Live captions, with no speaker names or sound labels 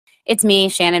It's me,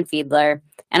 Shannon Fiedler,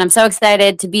 and I'm so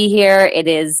excited to be here. It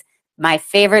is my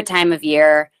favorite time of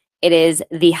year. It is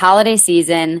the holiday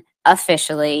season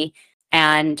officially,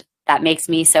 and that makes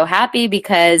me so happy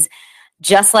because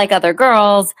just like other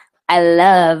girls, I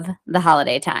love the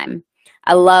holiday time.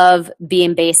 I love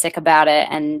being basic about it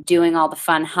and doing all the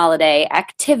fun holiday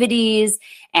activities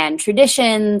and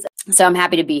traditions. So I'm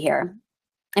happy to be here.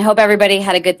 I hope everybody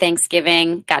had a good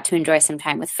Thanksgiving, got to enjoy some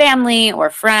time with family or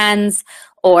friends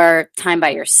or time by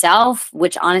yourself,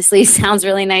 which honestly sounds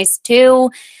really nice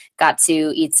too. Got to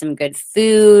eat some good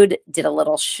food, did a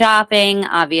little shopping.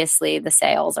 Obviously, the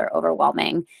sales are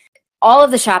overwhelming. All of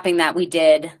the shopping that we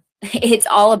did, it's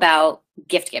all about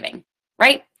gift giving,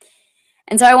 right?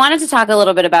 And so I wanted to talk a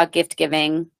little bit about gift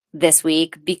giving this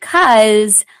week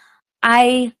because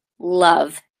I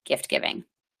love gift giving.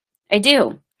 I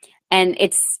do. And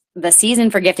it's the season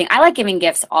for gifting. I like giving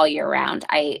gifts all year round.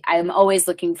 I'm always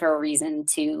looking for a reason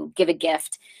to give a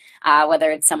gift, whether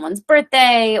it's someone's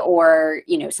birthday or,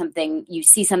 something, you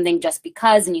see something just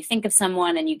because and you think of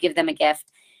someone and you give them a gift.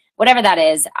 Whatever that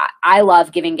is, I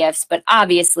love giving gifts, but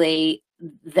obviously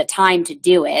the time to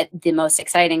do it, the most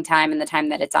exciting time and the time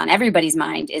that it's on everybody's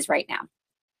mind is right now.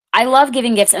 I love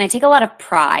giving gifts and I take a lot of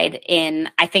pride in,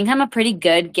 I think I'm a pretty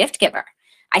good gift giver.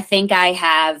 I think I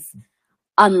have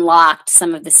unlocked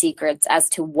some of the secrets as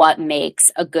to what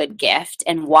makes a good gift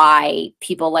and why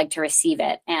people like to receive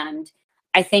it. And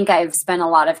I think I've spent a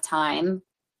lot of time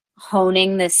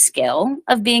honing this skill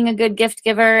of being a good gift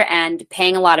giver and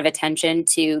paying a lot of attention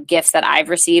to gifts that I've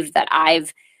received that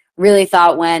I've really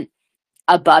thought went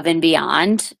above and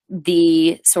beyond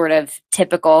the sort of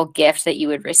typical gift that you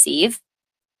would receive,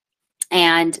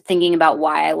 and thinking about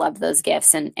why I love those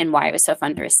gifts and why it was so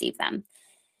fun to receive them.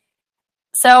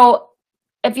 So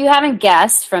if you haven't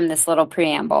guessed from this little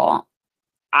preamble,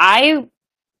 I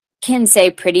can say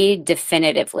pretty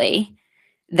definitively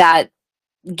that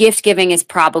gift giving is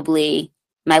probably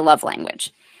my love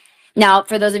language. Now,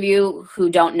 for those of you who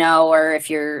don't know, or if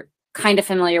you're kind of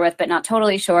familiar with but not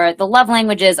totally sure, the love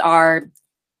languages are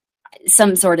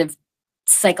some sort of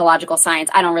psychological science.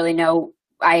 I don't really know.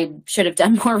 I should have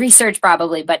done more research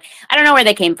probably, but I don't know where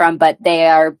they came from, but they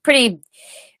are pretty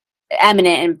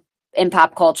eminent in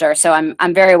pop culture, so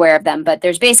I'm very aware of them. But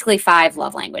there's basically 5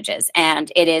 love languages,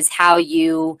 and it is how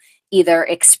you either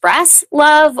express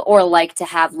love or like to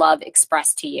have love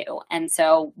expressed to you. And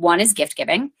so one is gift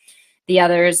giving. The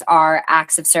others are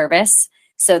acts of service.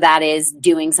 So that is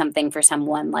doing something for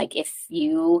someone, like if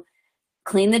you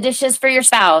clean the dishes for your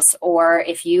spouse or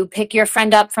if you pick your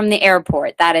friend up from the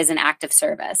airport, that is an act of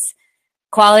service.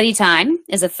 Quality time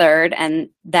is a third, and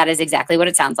that is exactly what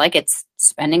it sounds like. It's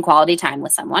spending quality time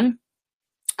with someone.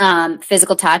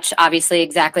 Physical touch, obviously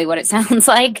exactly what it sounds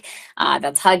like.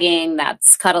 That's hugging,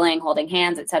 that's cuddling, holding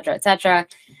hands, etc., etc.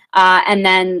 And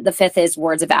then the 5th is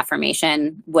words of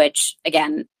affirmation, which,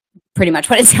 again, pretty much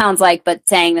what it sounds like, but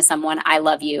saying to someone, I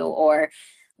love you, or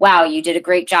wow, you did a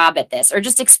great job at this, or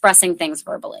just expressing things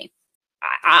verbally.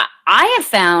 I have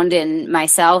found in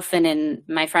myself and in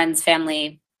my friends'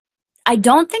 family, I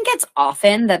don't think it's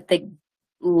often that the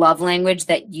love language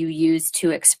that you use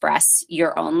to express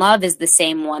your own love is the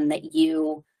same one that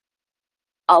you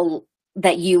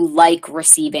like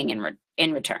receiving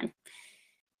in return.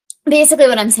 Basically,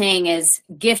 what I'm saying is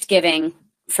gift giving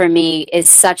for me is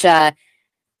such a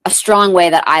strong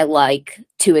way that I like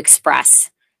to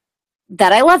express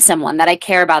that I love someone, that I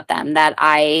care about them, that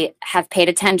I have paid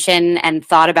attention and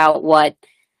thought about what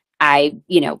I,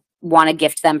 want to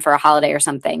gift them for a holiday or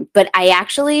something. But I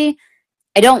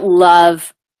don't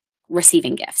love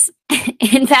receiving gifts.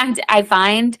 In fact,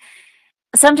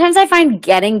 sometimes I find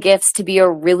getting gifts to be a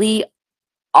really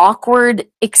awkward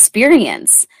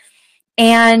experience.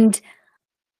 And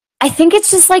I think it's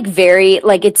just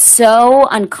it's so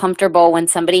uncomfortable when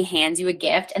somebody hands you a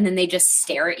gift and then they just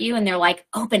stare at you and they're like,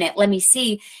 open it, let me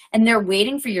see. And they're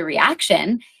waiting for your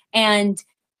reaction. And,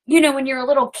 when you're a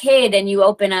little kid and you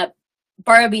open up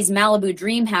Barbie's Malibu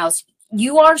Dream House,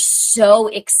 you are so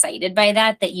excited by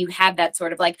that you have that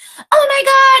sort of like, oh my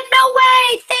God, no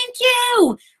way, thank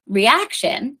you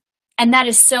reaction. And that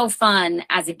is so fun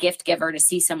as a gift giver to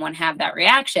see someone have that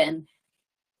reaction.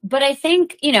 But I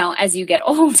think, as you get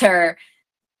older,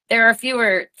 there are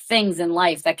fewer things in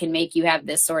life that can make you have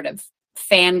this sort of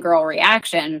fangirl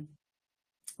reaction.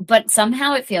 But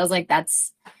somehow it feels like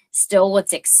that's still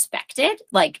what's expected.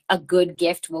 Like a good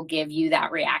gift will give you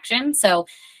that reaction. So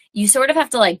you sort of have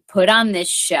to put on this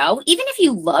show, even if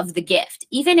you love the gift,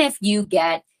 even if you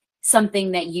get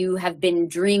something that you have been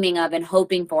dreaming of and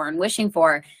hoping for and wishing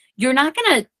for, you're not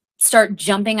going to start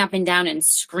jumping up and down and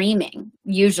screaming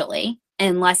usually,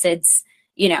 unless it's,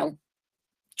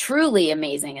 truly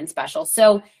amazing and special.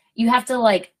 So you have to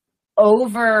like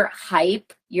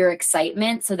overhype your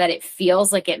excitement so that it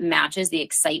feels like it matches the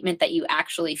excitement that you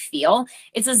actually feel.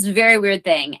 It's this very weird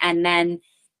thing. And then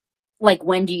like,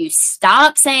 when do you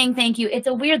stop saying thank you? It's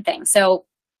a weird thing. So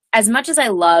as much as I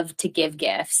love to give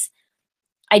gifts,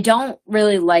 I don't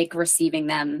really like receiving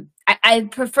them. I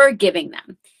prefer giving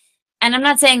them. And I'm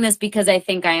not saying this because I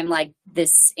think I am like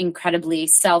this incredibly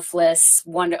selfless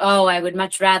I would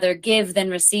much rather give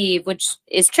than receive, which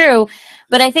is true.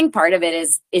 But I think part of it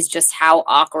is just how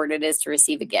awkward it is to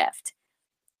receive a gift.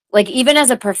 Like, even as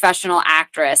a professional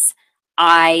actress,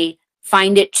 I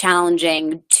find it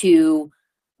challenging to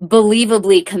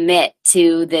believably commit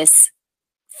to this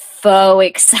faux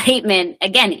excitement.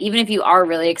 Again, even if you are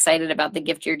really excited about the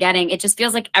gift you're getting, it just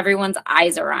feels like everyone's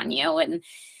eyes are on you. And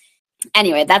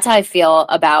anyway, that's how I feel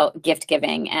about gift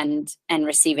giving and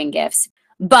receiving gifts.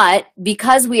 But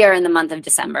because we are in the month of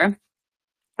December,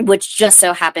 which just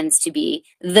so happens to be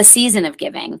the season of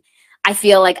giving, I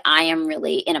feel like I am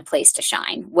really in a place to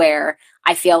shine, where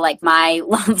I feel like my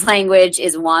love language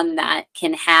is one that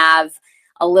can have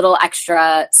a little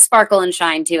extra sparkle and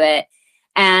shine to it.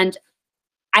 And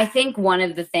I think one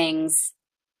of the things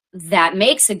that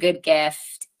makes a good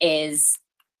gift is,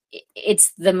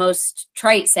 it's the most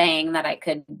trite saying that I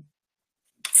could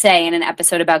say in an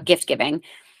episode about gift giving,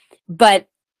 but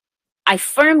I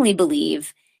firmly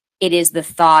believe it is the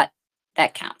thought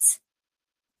that counts.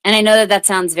 And I know that that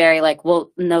sounds very like,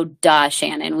 well, no, duh,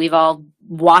 Shannon, we've all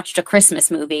watched a Christmas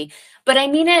movie, but I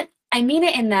mean it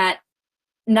in that,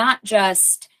 not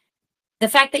just the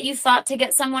fact that you thought to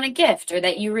get someone a gift or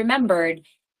that you remembered.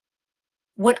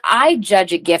 What I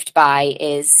judge a gift by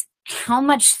is how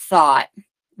much thought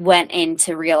went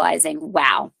into realizing,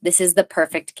 wow, this is the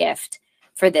perfect gift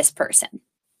for this person.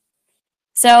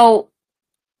 So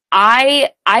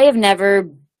I have never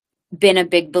been a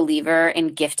big believer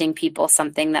in gifting people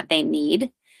something that they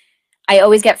need. I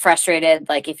always get frustrated,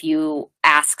 like if you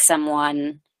ask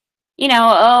someone,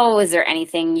 oh, is there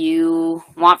anything you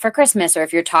want for Christmas? Or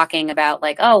if you're talking about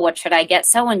like, oh, what should I get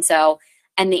so-and-so?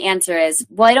 And the answer is,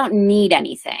 well, I don't need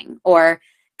anything. Or,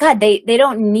 God, they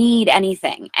don't need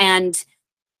anything. And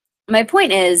my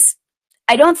point is,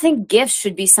 I don't think gifts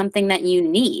should be something that you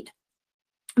need.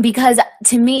 Because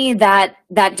to me, that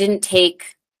didn't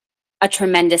take a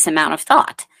tremendous amount of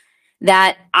thought.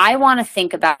 That I want to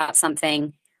think about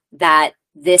something that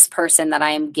this person that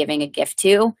I am giving a gift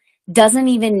to doesn't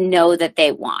even know that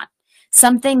they want.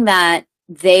 Something that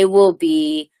they will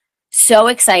be so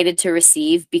excited to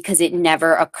receive because it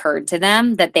never occurred to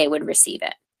them that they would receive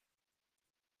it.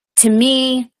 To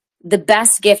me, the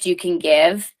best gift you can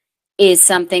give is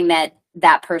something that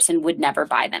that person would never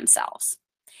buy themselves.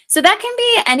 So that can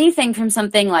be anything from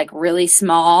something like really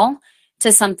small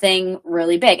to something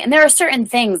really big. And there are certain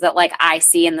things that like I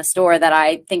see in the store that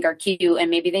I think are cute,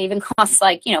 and maybe they even cost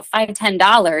like, $5,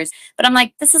 $10, but I'm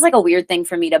like, this is like a weird thing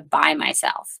for me to buy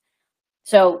myself.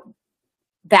 So,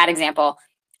 bad example,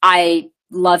 I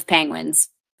love penguins.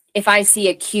 If I see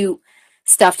a cute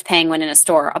stuffed penguin in a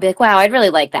store, I'll be like, wow, I'd really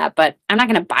like that, but I'm not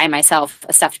going to buy myself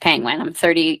a stuffed penguin. I'm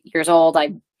 30 years old.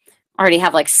 I already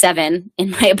have like 7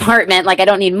 in my apartment. Like, I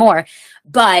don't need more.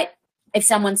 But if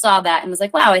someone saw that and was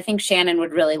like, wow, I think Shannon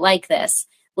would really like this,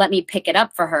 let me pick it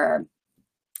up for her.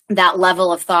 That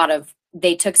level of thought of,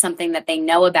 they took something that they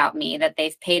know about me, that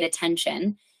they've paid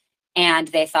attention, and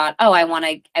they thought, oh, I want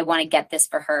to get this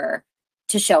for her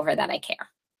to show her that I care.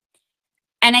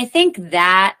 And I think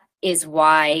that is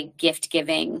why gift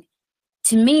giving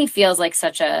to me feels like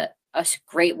such a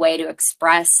great way to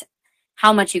express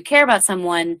how much you care about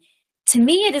someone. To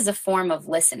me, it is a form of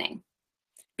listening.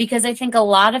 Because I think a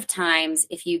lot of times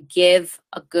if you give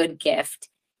a good gift,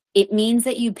 it means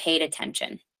that you paid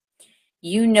attention.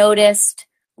 You noticed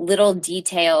little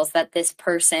details that this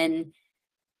person,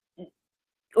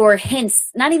 or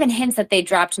hints, not even hints that they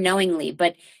dropped knowingly,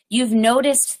 but you've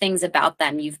noticed things about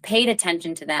them. You've paid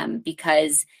attention to them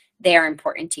because they are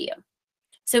important to you.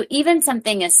 So even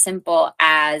something as simple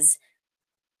as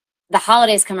the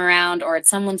holidays come around or it's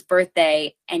someone's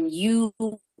birthday and you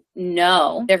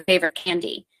know their favorite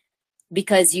candy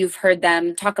because you've heard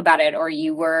them talk about it, or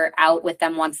you were out with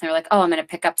them once and they're like, oh, I'm going to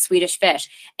pick up Swedish Fish,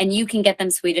 and you can get them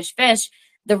Swedish Fish.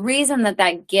 The reason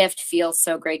that gift feels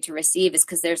so great to receive is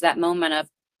because there's that moment of,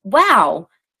 wow,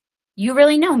 you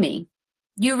really know me.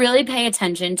 You really pay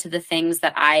attention to the things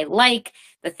that I like,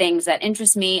 the things that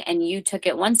interest me, and you took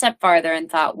it one step farther and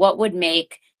thought, what would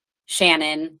make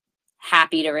Shannon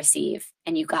happy to receive?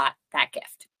 And you got that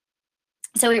gift.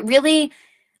 So it really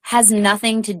has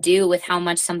nothing to do with how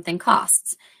much something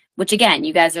costs. which again,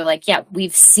 you guys are like, yeah,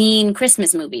 we've seen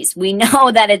Christmas movies. We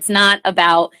know that it's not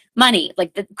about money.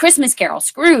 Like the Christmas Carol,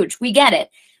 Scrooge, we get it.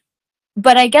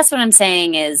 But I guess what I'm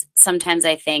saying is sometimes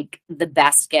I think the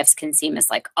best gifts can seem as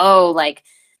like, oh, like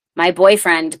my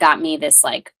boyfriend got me this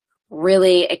like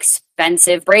really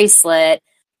expensive bracelet.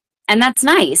 And that's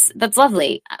nice. That's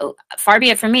lovely. Far be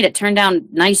it from me to turn down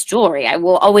nice jewelry. I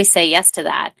will always say yes to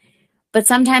that. But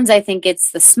sometimes I think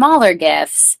it's the smaller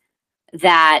gifts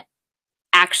that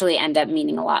actually end up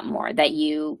meaning a lot more, that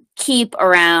you keep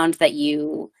around, that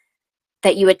you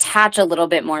attach a little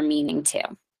bit more meaning to.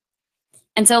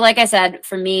 And so, like I said,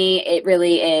 for me, it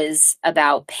really is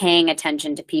about paying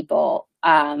attention to people,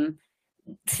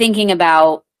 thinking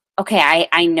about, okay,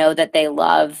 I know that they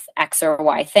love X or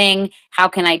Y thing. How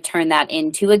can I turn that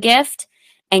into a gift,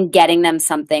 and getting them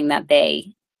something that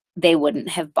they wouldn't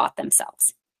have bought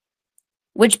themselves?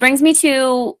 Which brings me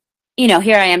to,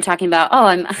 here I am talking about,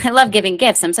 I love giving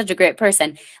gifts. I'm such a great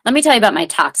person. Let me tell you about my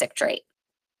toxic trait.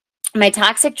 My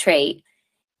toxic trait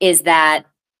is that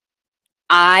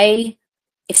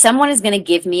if someone is going to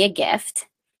give me a gift,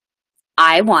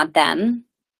 I want them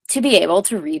to be able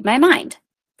to read my mind.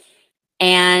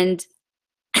 And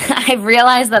I've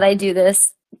realized that I do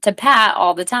this to Pat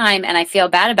all the time, and I feel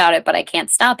bad about it, but I can't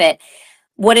stop it.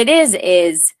 What it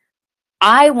is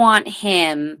I want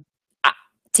him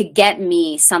to get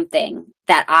me something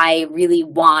that I really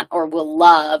want or will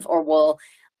love or will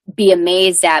be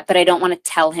amazed at, but I don't want to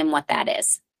tell him what that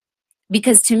is.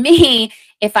 Because to me,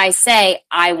 if I say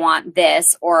I want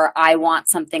this or I want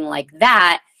something like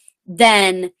that,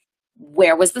 then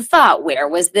where was the thought? Where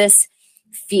was this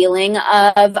feeling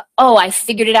of, I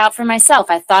figured it out for myself.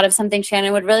 I thought of something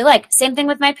Shannon would really like. Same thing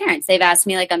with my parents. They've asked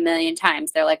me like a million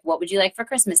times. They're like, what would you like for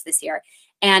Christmas this year?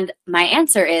 And my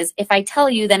answer is, if I tell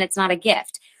you, then it's not a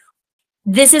gift.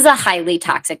 This is a highly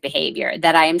toxic behavior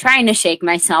that I am trying to shake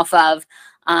myself of.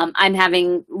 I'm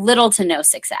having little to no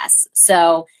success.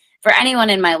 So for anyone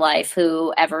in my life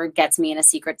who ever gets me in a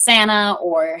Secret Santa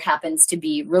or happens to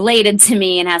be related to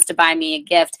me and has to buy me a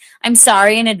gift, I'm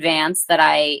sorry in advance that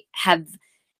I have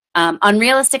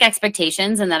unrealistic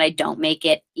expectations and that I don't make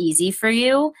it easy for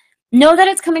you. Know that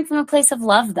it's coming from a place of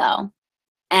love, though.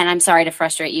 And I'm sorry to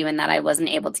frustrate you in that I wasn't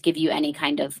able to give you any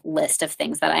kind of list of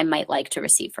things that I might like to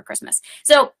receive for Christmas.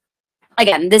 So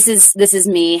again, this is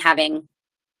me having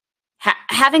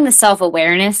the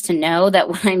self-awareness to know that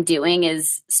what I'm doing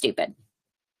is stupid.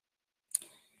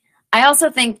 I also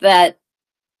think that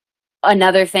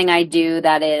another thing I do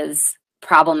that is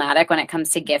problematic when it comes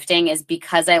to gifting is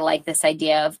because I like this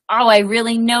idea of, I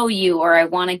really know you, or I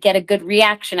want to get a good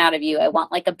reaction out of you. I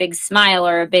want like a big smile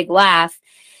or a big laugh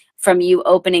from you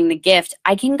opening the gift.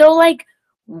 I can go like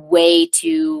way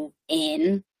too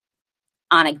in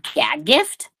on a gag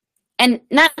gift. And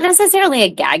not necessarily a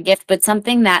gag gift, but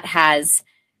something that has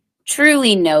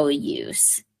truly no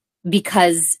use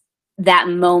because that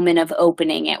moment of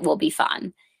opening it will be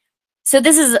fun. So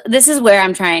this is where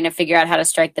I'm trying to figure out how to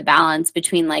strike the balance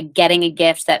between like getting a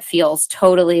gift that feels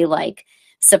totally like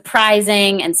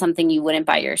surprising and something you wouldn't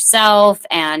buy yourself,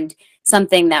 and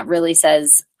something that really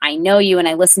says, I know you and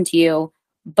I listen to you,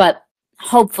 but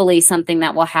hopefully something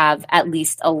that will have at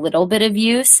least a little bit of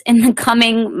use in the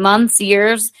coming months,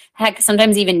 years, heck,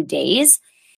 sometimes even days.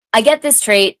 I get this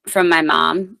trait from my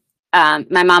mom.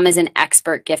 My mom is an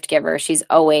expert gift giver. She's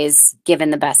always given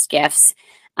the best gifts.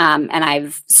 And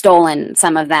I've stolen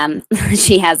some of them.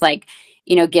 She has like,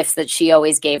 gifts that she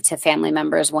always gave to family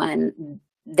members when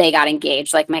they got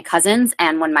engaged, like my cousins.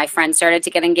 And when my friends started to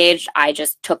get engaged, I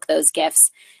just took those gifts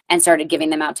and started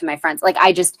giving them out to my friends. Like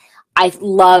I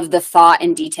love the thought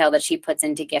and detail that she puts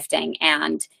into gifting.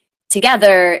 And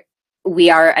together we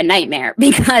are a nightmare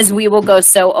because we will go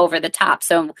so over the top.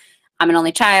 So I'm an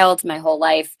only child my whole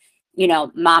life.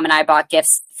 Mom and I bought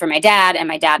gifts for my dad, and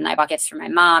my dad and I bought gifts for my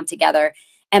mom together.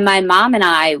 And my mom and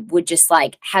I would just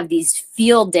like have these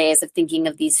field days of thinking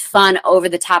of these fun over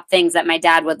the top things that my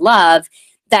dad would love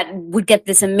that would get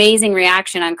this amazing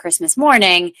reaction on Christmas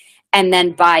morning. And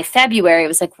then by February, it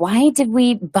was like, why did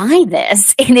we buy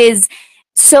this? It is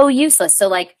so useless. So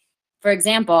like, for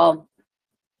example,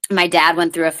 my dad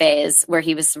went through a phase where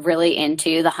he was really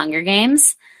into the Hunger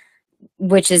Games,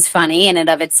 which is funny in and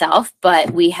of itself.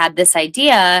 But we had this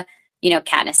idea,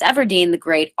 Katniss Everdeen, the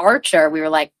great archer, we were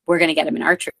like, we're going to get him an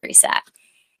archery set.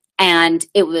 And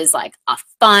it was like a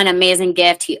fun, amazing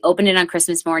gift. He opened it on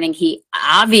Christmas morning. He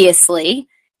obviously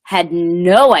had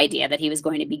no idea that he was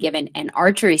going to be given an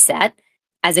archery set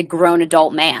as a grown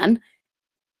adult man.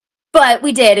 But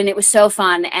we did, and it was so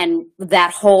fun. And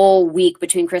that whole week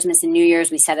between Christmas and New Year's,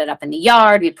 we set it up in the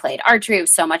yard. We played archery. It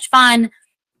was so much fun.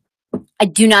 I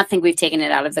do not think we've taken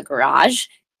it out of the garage.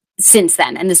 since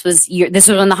then. And this was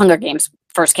when the Hunger Games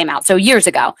first came out, so years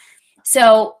ago.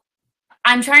 So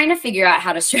I'm trying to figure out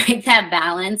how to strike that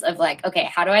balance of like, okay,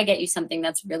 how do I get you something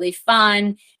that's really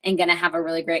fun and going to have a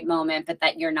really great moment, but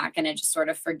that you're not going to just sort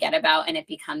of forget about and it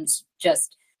becomes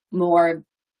just more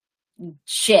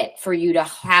shit for you to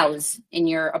house in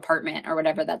your apartment or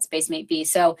whatever that space may be.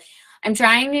 So I'm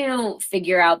trying to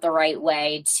figure out the right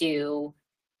way to,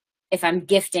 if I'm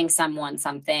gifting someone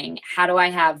something, how do I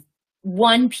have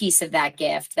one piece of that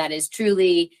gift that is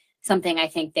truly something I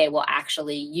think they will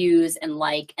actually use and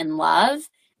like and love?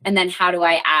 And then how do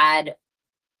I add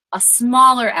a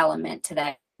smaller element to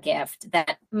that gift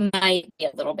that might be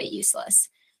a little bit useless?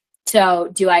 So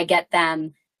do I get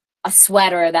them a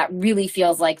sweater that really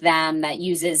feels like them, that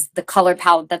uses the color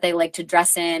palette that they like to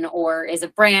dress in, or is a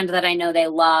brand that I know they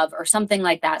love, or something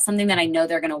like that, something that I know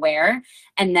they're going to wear?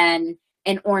 And then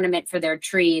an ornament for their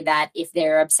tree that if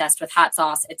they're obsessed with hot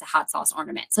sauce, it's a hot sauce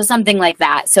ornament. So something like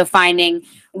that. So finding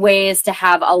ways to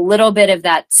have a little bit of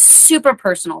that super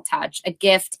personal touch, a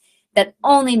gift that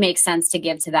only makes sense to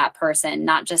give to that person,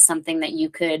 not just something that you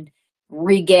could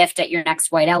re-gift at your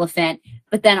next white elephant,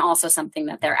 but then also something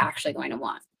that they're actually going to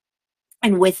want.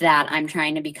 And with that, I'm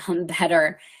trying to become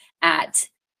better at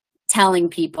telling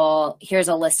people, here's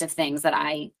a list of things that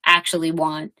I actually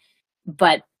want,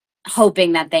 but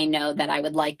hoping that they know that I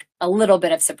would like a little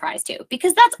bit of surprise too,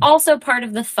 because that's also part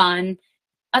of the fun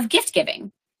of gift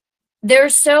giving.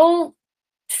 There's so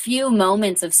few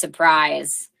moments of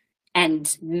surprise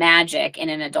and magic in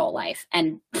an adult life.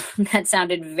 And that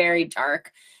sounded very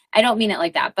dark. I don't mean it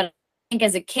like that, but I think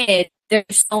as a kid,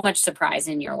 there's so much surprise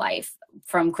in your life,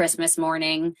 from Christmas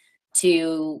morning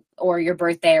to, or your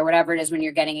birthday or whatever it is, when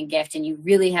you're getting a gift and you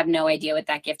really have no idea what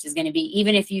that gift is going to be.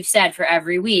 Even if you've said for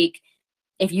every week,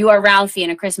 if you are Ralphie in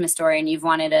A Christmas Story and you've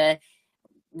wanted a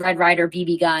Red Ryder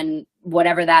BB gun,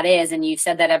 whatever that is, and you've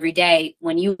said that every day,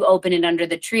 when you open it under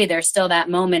the tree, there's still that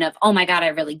moment of, oh my God, I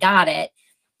really got it.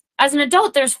 As an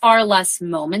adult, there's far less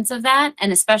moments of that.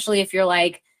 And especially if you're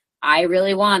like, I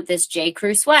really want this J.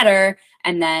 Crew sweater,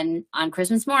 and then on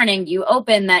Christmas morning, you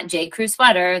open that J. Crew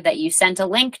sweater that you sent a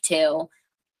link to.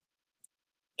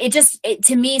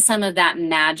 To me, some of that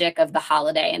magic of the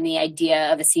holiday and the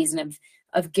idea of a season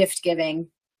of gift giving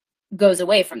goes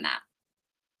away from that.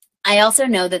 I also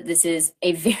know that this is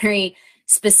a very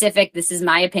specific, this is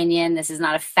my opinion, this is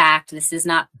not a fact, this is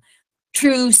not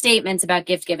true statements about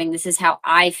gift giving. This is how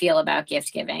I feel about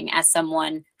gift giving as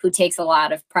someone who takes a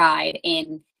lot of pride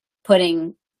in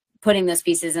putting those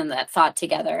pieces and that thought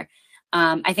together.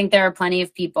 I think there are plenty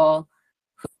of people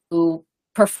who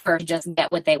prefer to just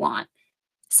get what they want.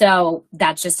 So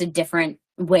that's just a different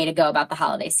way to go about the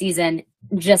holiday season,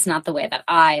 just not the way that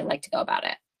I like to go about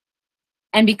it.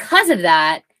 And because of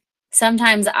that,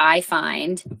 sometimes I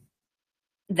find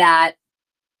that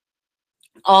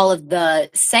all of the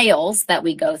sales that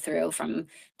we go through, from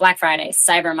Black Friday,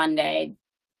 Cyber Monday,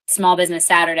 Small Business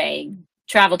Saturday,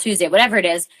 Travel Tuesday, whatever it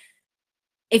is,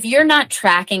 if you're not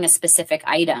tracking a specific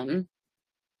item,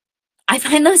 I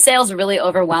find those sales really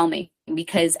overwhelming,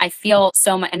 because I feel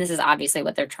so much, and this is obviously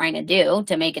what they're trying to do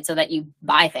to make it so that you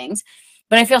buy things,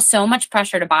 but I feel so much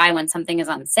pressure to buy when something is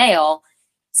on sale.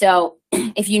 So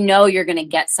if you know you're going to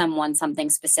get someone something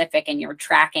specific and you're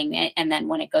tracking it, and then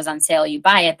when it goes on sale, you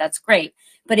buy it, that's great.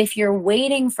 But if you're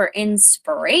waiting for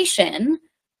inspiration,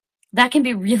 that can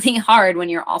be really hard when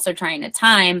you're also trying to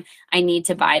time, I need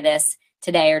to buy this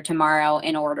today or tomorrow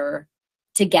in order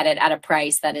to get it at a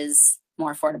price that is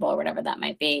more affordable, or whatever that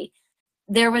might be.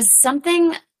 There was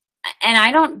something, and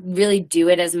I don't really do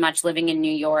it as much living in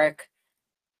New York,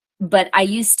 but I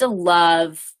used to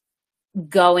love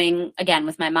going, again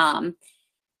with my mom,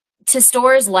 to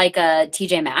stores like a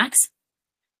TJ Maxx,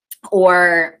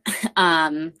 or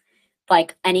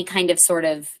like any kind of sort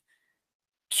of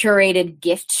curated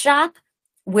gift shop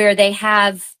where they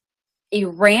have a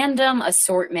random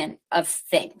assortment of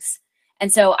things.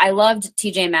 And so I loved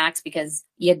TJ Maxx because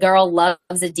your girl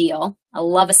loves a deal. I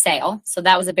love a sale. So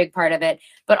that was a big part of it.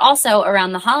 But also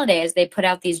around the holidays, they put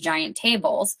out these giant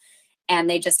tables and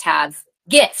they just have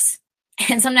gifts.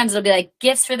 And sometimes it'll be like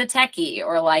gifts for the techie,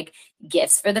 or like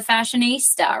gifts for the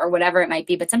fashionista, or whatever it might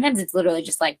be. But sometimes it's literally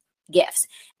just like gifts.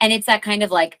 And it's that kind of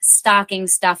like stocking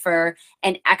stuffer,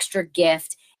 an extra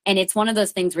gift. And it's one of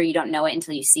those things where you don't know it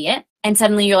until you see it. And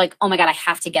suddenly you're like, oh my God, I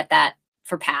have to get that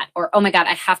for Pat. Or, oh my God,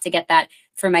 I have to get that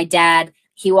for my dad.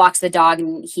 He walks the dog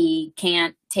and he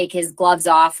can't take his gloves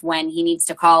off when he needs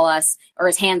to call us, or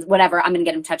his hands, whatever. I'm going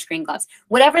to get him touchscreen gloves.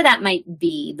 Whatever that might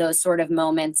be, those sort of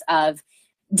moments of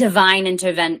divine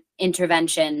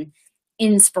intervention,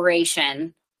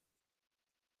 inspiration,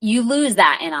 you lose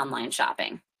that in online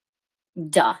shopping.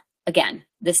 Duh. again,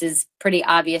 this is pretty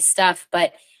obvious stuff,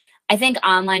 but I think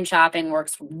online shopping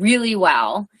works really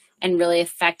well and really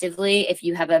effectively if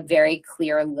you have a very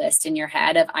clear list in your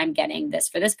head of I'm getting this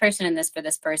for this person and this for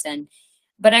this person.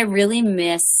 But I really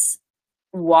miss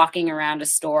walking around a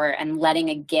store and letting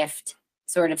a gift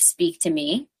sort of speak to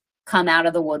me, come out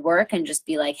of the woodwork and just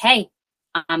be like, hey,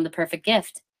 I'm the perfect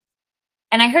gift.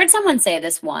 And I heard someone say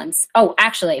this once. Oh,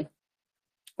 actually,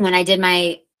 when I did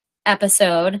my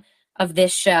episode of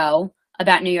this show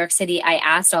about New York City, I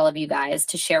asked all of you guys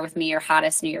to share with me your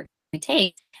hottest New York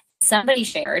take. Somebody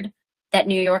shared that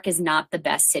New York is not the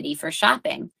best city for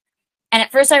shopping. And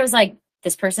at first I was like,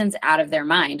 this person's out of their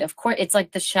mind. Of course, it's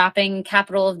like the shopping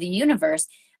capital of the universe.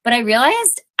 But I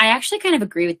realized I actually kind of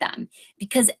agree with them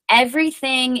because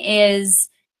everything is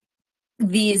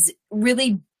these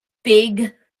really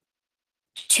big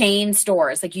chain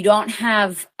stores. Like you don't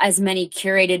have as many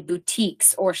curated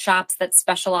boutiques or shops that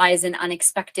specialize in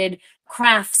unexpected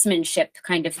craftsmanship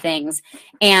kind of things.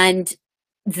 And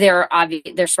they're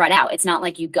spread out. It's not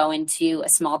like you go into a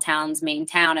small town's main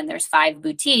town and there's 5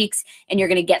 boutiques and you're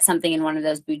going to get something in one of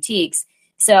those boutiques.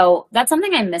 So that's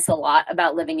something I miss a lot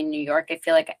about living in New York. I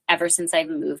feel like ever since I've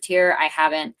moved here, I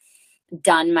haven't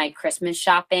done my Christmas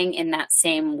shopping in that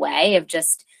same way of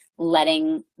just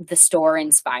letting the store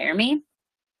inspire me.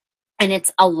 And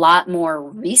it's a lot more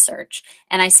research.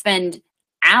 And I spend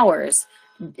hours,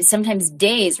 sometimes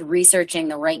days, researching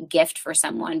the right gift for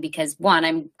someone because 1,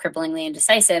 I'm cripplingly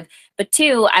indecisive, but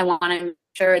 2, I want to make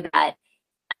sure that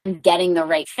I'm getting the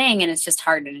right thing, and it's just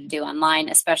harder to do online,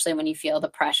 especially when you feel the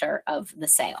pressure of the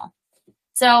sale.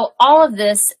 So all of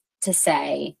this to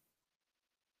say,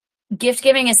 gift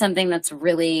giving is something that's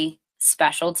really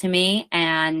special to me,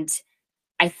 and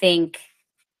I think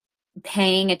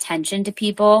paying attention to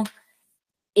people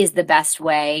is the best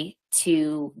way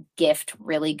to gift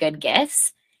really good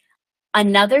gifts.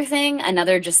 Another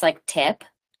just like tip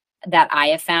that I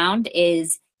have found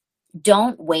is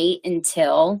don't wait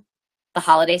until the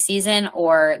holiday season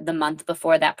or the month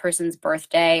before that person's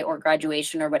birthday or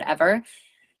graduation or whatever.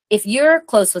 If you're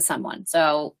close with someone,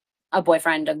 so a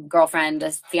boyfriend, a girlfriend,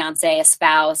 a fiance, a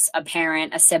spouse, a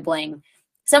parent, a sibling,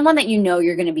 someone that you know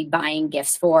you're going to be buying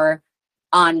gifts for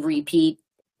on repeat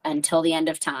until the end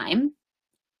of time,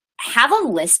 have a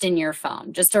list in your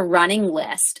phone, just a running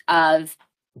list of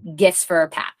gifts for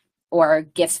Pat or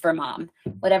gifts for mom,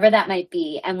 whatever that might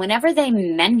be. And whenever they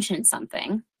mention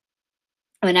something,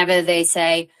 whenever they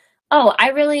say, oh, I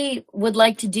really would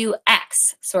like to do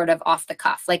X sort of off the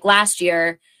cuff. Like last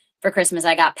year for Christmas,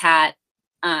 I got Pat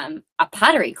a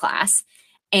pottery class.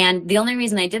 And the only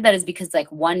reason I did that is because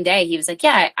like one day he was like,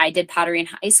 yeah, I did pottery in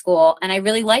high school and I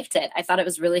really liked it. I thought it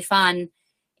was really fun.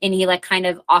 And he like kind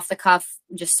of off the cuff,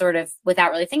 just sort of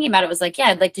without really thinking about it, was like, yeah,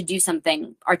 I'd like to do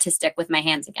something artistic with my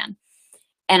hands again.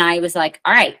 And I was like,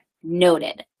 all right,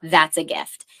 noted. That's a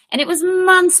gift. And it was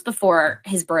months before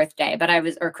his birthday,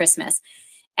 or Christmas.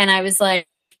 And I was like,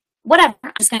 whatever,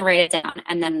 I'm just going to write it down.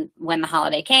 And then when the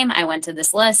holiday came, I went to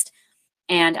this list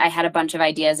and I had a bunch of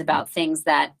ideas about things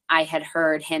that I had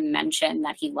heard him mention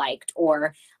that he liked,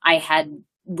 or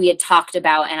we had talked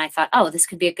about, and I thought, oh, this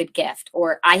could be a good gift.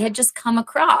 Or I had just come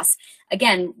across,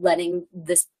 again, letting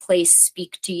this place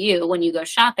speak to you when you go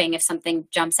shopping. If something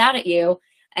jumps out at you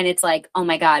and it's like, oh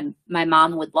my God, my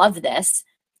mom would love this,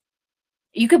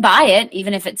 you could buy it,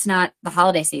 even if it's not the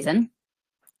holiday season.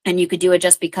 And you could do a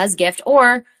just because gift,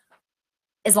 or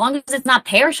as long as it's not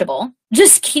perishable,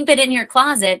 just keep it in your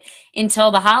closet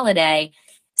until the holiday.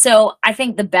 So I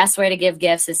think the best way to give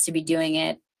gifts is to be doing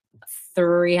it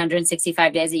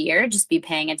 365 days a year. Just be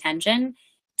paying attention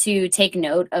to take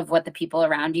note of what the people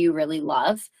around you really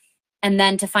love, and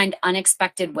then to find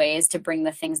unexpected ways to bring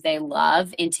the things they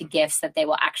love into gifts that they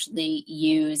will actually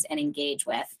use and engage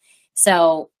with.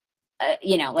 So,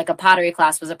 like a pottery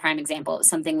class was a prime example. It was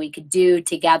something we could do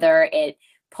together. It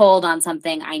pulled on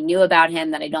something I knew about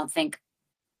him that I don't think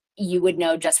you would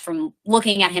know just from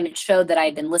looking at him. It showed that I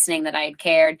had been listening, that I had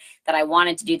cared, that I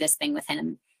wanted to do this thing with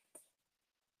him.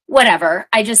 Whatever.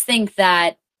 I just think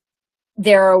that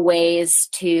there are ways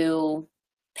to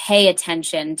pay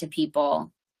attention to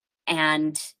people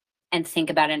and think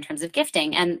about it in terms of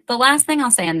gifting. And the last thing I'll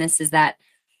say on this is that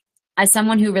as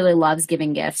someone who really loves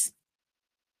giving gifts,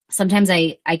 sometimes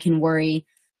I can worry,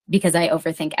 because I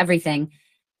overthink everything,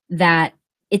 that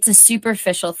it's a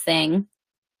superficial thing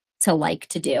to like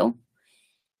to do.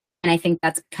 And I think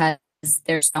that's because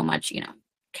there's so much,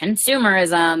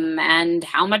 consumerism and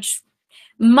how much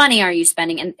money are you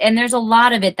spending? And there's a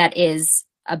lot of it that is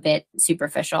a bit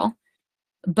superficial.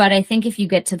 But I think if you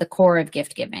get to the core of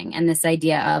gift giving and this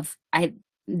idea of,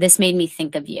 this made me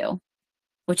think of you,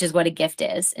 which is what a gift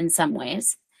is in some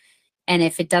ways. And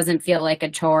if it doesn't feel like a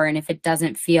chore, and if it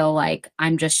doesn't feel like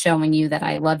I'm just showing you that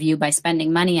I love you by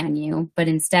spending money on you, but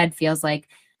instead feels like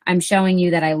I'm showing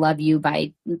you that I love you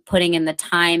by putting in the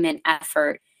time and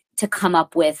effort to come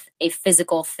up with a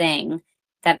physical thing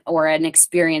that, or an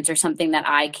experience or something that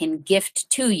I can gift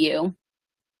to you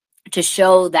to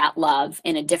show that love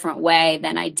in a different way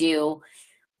than I do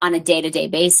on a day-to-day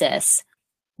basis.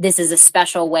 This is a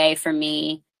special way for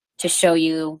me to show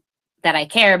you that I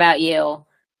care about you.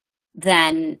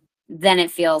 Then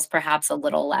it feels perhaps a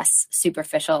little less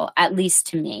superficial, at least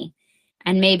to me.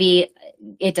 And maybe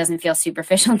it doesn't feel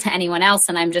superficial to anyone else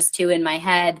and I'm just too in my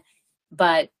head,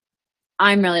 but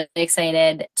I'm really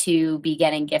excited to be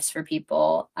getting gifts for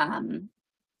people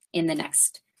in the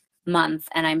next month.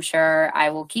 And I'm sure I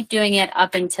will keep doing it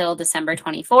up until December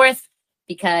 24th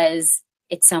because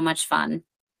it's so much fun.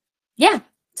 Yeah.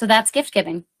 So that's gift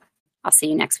giving. I'll see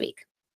you next week.